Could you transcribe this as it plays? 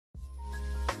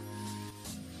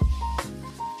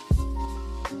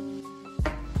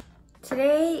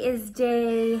Today is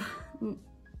day,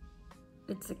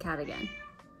 it's a cat again.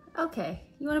 Okay,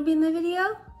 you wanna be in the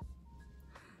video?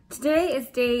 Today is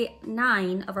day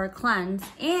 9 of our cleanse,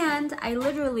 and I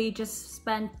literally just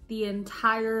spent the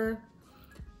entire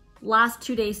last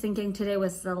 2 days thinking today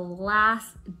was the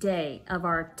last day of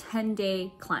our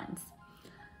 10-day cleanse.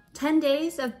 10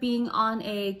 days of being on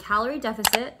a calorie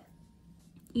deficit,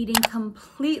 eating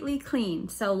completely clean.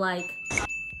 So like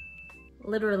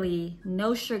literally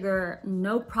no sugar,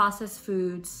 no processed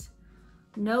foods,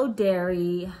 no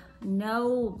dairy,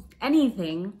 no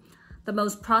anything. The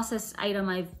most processed item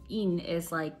I've eaten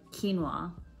is like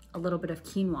quinoa, a little bit of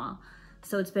quinoa.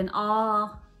 So it's been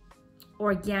all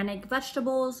organic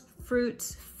vegetables,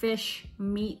 fruits, fish,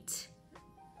 meat,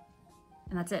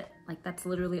 and that's it. Like that's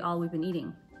literally all we've been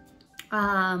eating.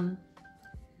 And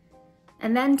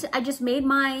then I just made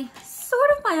my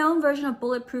sort of my own version of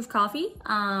bulletproof coffee.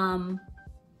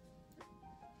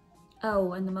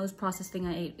 Oh, and the most processed thing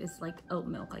I ate is like oat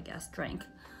milk, I guess, drank.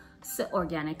 So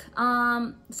organic.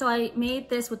 So I made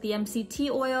this with the MCT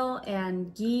oil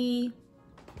and ghee.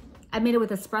 I made it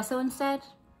with espresso instead.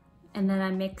 And then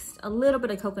I mixed a little bit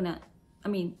of coconut,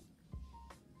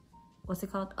 what's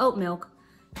it called? Oat milk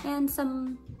and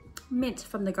some mint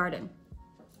from the garden.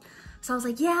 So I was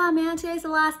like, yeah, man, today's the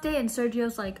last day. And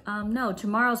Sergio's like, no,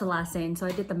 tomorrow's the last day. And so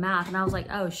I did the math and I was like,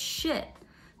 oh shit,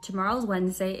 tomorrow's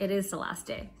Wednesday, it is the last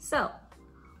day. So,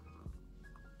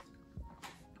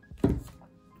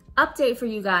 update for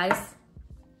you guys.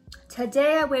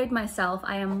 Today I weighed myself,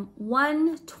 I am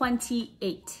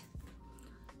 128.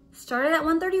 Started at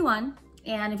 131,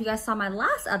 and if you guys saw my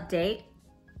last update,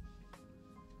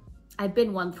 I've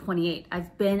been 128.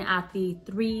 I've been at the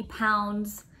 3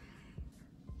 pounds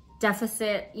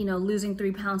deficit, losing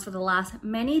 3 pounds for the last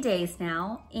many days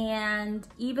now. And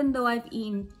even though I've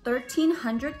eaten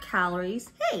 1,300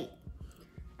 calories,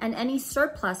 and any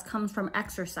surplus comes from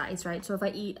exercise, right? So if I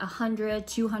eat 100,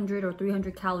 200, or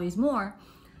 300 calories more,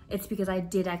 it's because I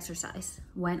did exercise.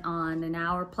 Went on an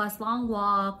hour plus long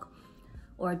walk,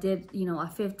 or did, a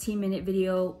 15-minute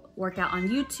video workout on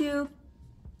YouTube.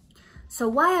 So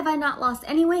why have I not lost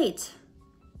any weight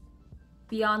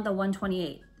beyond the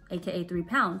 128, AKA 3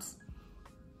 pounds?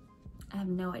 I have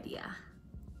no idea.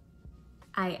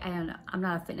 I don't know, I'm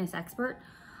not a fitness expert.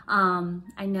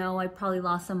 I know I probably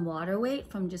lost some water weight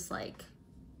from just like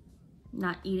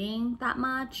not eating that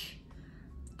much.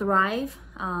 Thrive,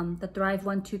 the Thrive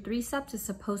 1, 2, 3 steps is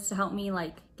supposed to help me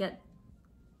like get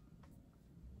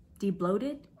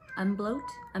de-bloated,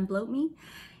 unbloat me.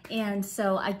 And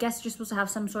so I guess you're supposed to have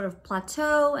some sort of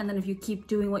plateau, and then if you keep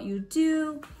doing what you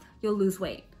do, you'll lose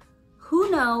weight.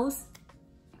 Who knows?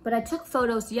 But I took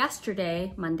photos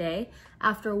yesterday, Monday,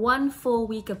 after 1 full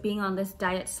week of being on this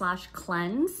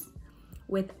diet/cleanse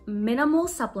with minimal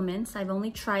supplements. I've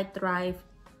only tried Thrive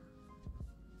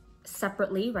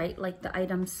separately, right? Like the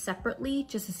items separately,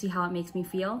 just to see how it makes me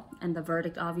feel. And the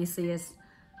verdict obviously is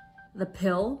the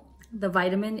pill. The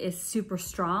vitamin is super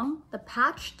strong. The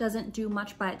patch doesn't do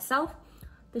much by itself.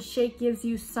 The shake gives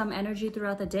you some energy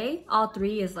throughout the day. All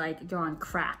 3 is like you're on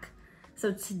crack.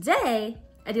 So today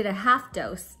I did a half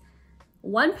dose.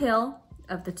 1 pill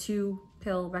of the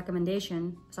 2-pill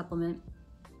recommendation supplement.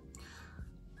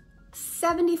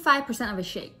 75% of a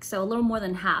shake, so a little more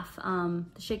than half. The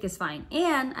shake is fine.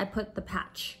 And I put the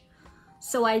patch.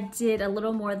 So I did a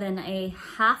little more than a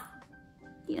half,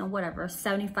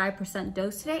 75%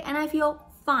 dose today, and I feel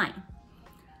fine.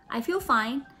 I feel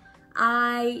fine.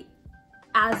 I,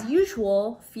 as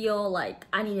usual, feel like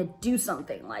I need to do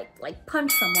something, like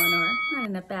punch someone, or not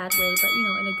in a bad way, but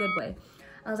in a good way.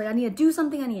 I was like, I need to do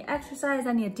something, I need to exercise,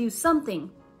 I need to do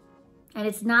something. And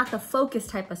it's not the focus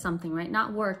type of something, right?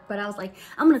 Not work, but I was like,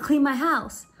 I'm gonna clean my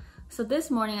house. So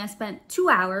this morning I spent 2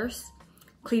 hours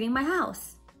cleaning my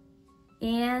house,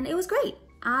 and it was great.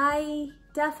 I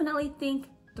definitely think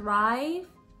Thrive.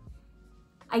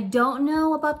 I don't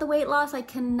know about the weight loss. I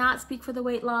cannot speak for the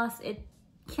weight loss. It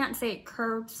can't say it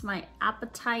curbs my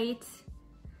appetite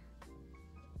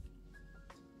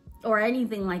or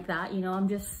anything like that. I'm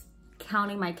just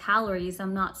counting my calories.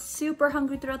 I'm not super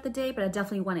hungry throughout the day, but I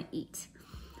definitely want to eat.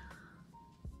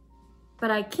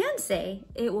 But I can say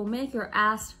it will make your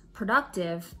ass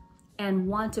productive and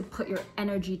want to put your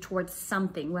energy towards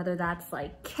something, whether that's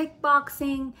like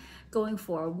kickboxing, going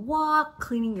for a walk,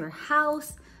 cleaning your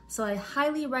house. So I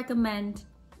highly recommend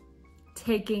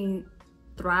taking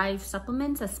Thrive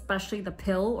supplements, especially the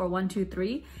pill or 1, 2,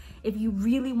 3, if you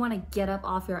really want to get up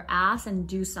off your ass and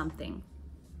do something.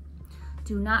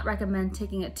 Do not recommend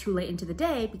taking it too late into the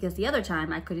day, because the other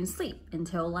time I couldn't sleep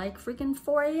until like freaking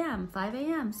 4 a.m., 5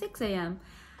 a.m., 6 a.m.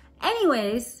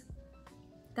 Anyways,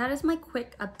 that is my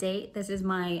quick update. This is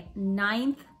my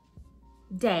 9th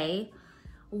day.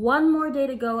 One more day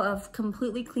to go of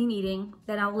completely clean eating.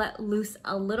 Then I'll let loose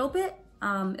a little bit.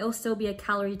 It'll still be a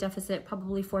calorie deficit,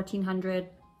 probably 1,400,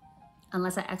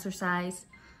 unless I exercise.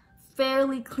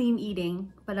 Fairly clean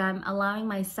eating, but I'm allowing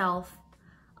myself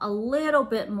a little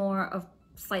bit more of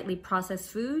slightly processed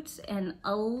foods and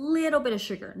a little bit of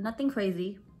sugar. Nothing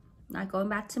crazy. Not going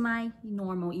back to my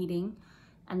normal eating.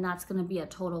 And that's gonna be a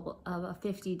total of a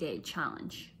 50-day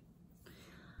challenge.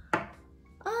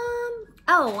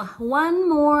 Oh, one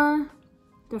more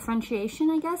differentiation,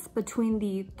 I guess, between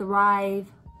the Thrive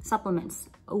supplements,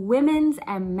 women's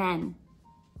and men.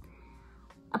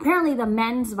 Apparently the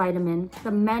men's vitamin,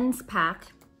 the men's pack,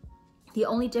 the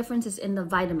only difference is in the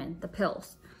vitamin, the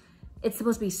pills. It's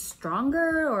supposed to be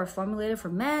stronger or formulated for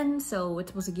men, so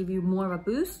it's supposed to give you more of a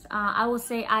boost. I will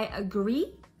say I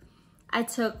agree. I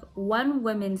took one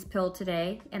women's pill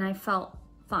today and I felt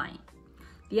fine.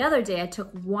 The other day I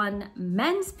took one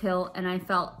men's pill and I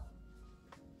felt,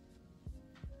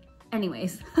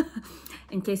 anyways,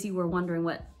 in case you were wondering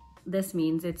what this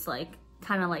means, it's like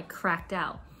kind of like cracked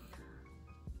out.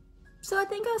 So I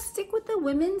think I'll stick with the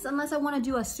women's. Unless I want to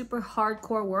do a super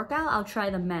hardcore workout, I'll try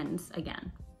the men's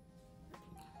again.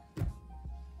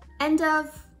 End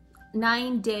of the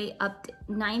 9th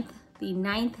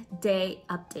day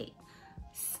update.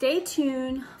 Stay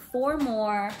tuned for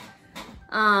more.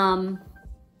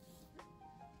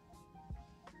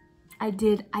 I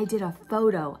did a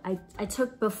photo. I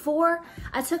took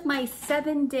my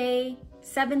 7th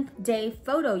day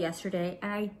photo yesterday,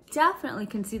 and I definitely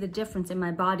can see the difference in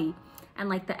my body and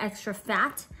like the extra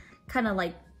fat kind of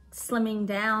like slimming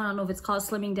down. I don't know if it's called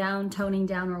slimming down, toning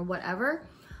down, or whatever,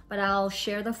 but I'll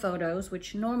share the photos,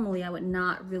 which normally I would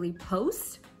not really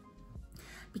post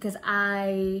because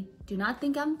I do not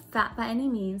think I'm fat by any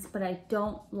means, but I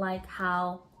don't like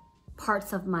how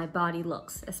parts of my body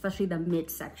looks, especially the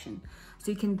midsection.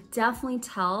 So you can definitely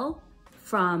tell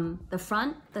from the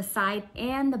front, the side,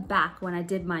 and the back when I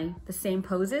did the same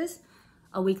poses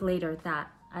a week later that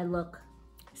I look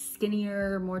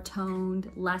skinnier, more toned,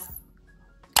 less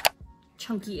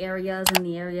chunky areas in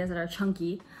the areas that are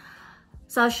chunky.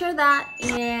 So I'll share that,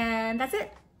 and that's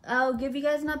it. I'll give you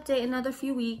guys an update in another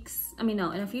few weeks. In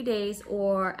a few days,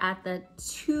 or at the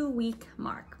 2-week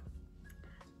mark.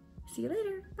 See you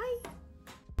later. Bye.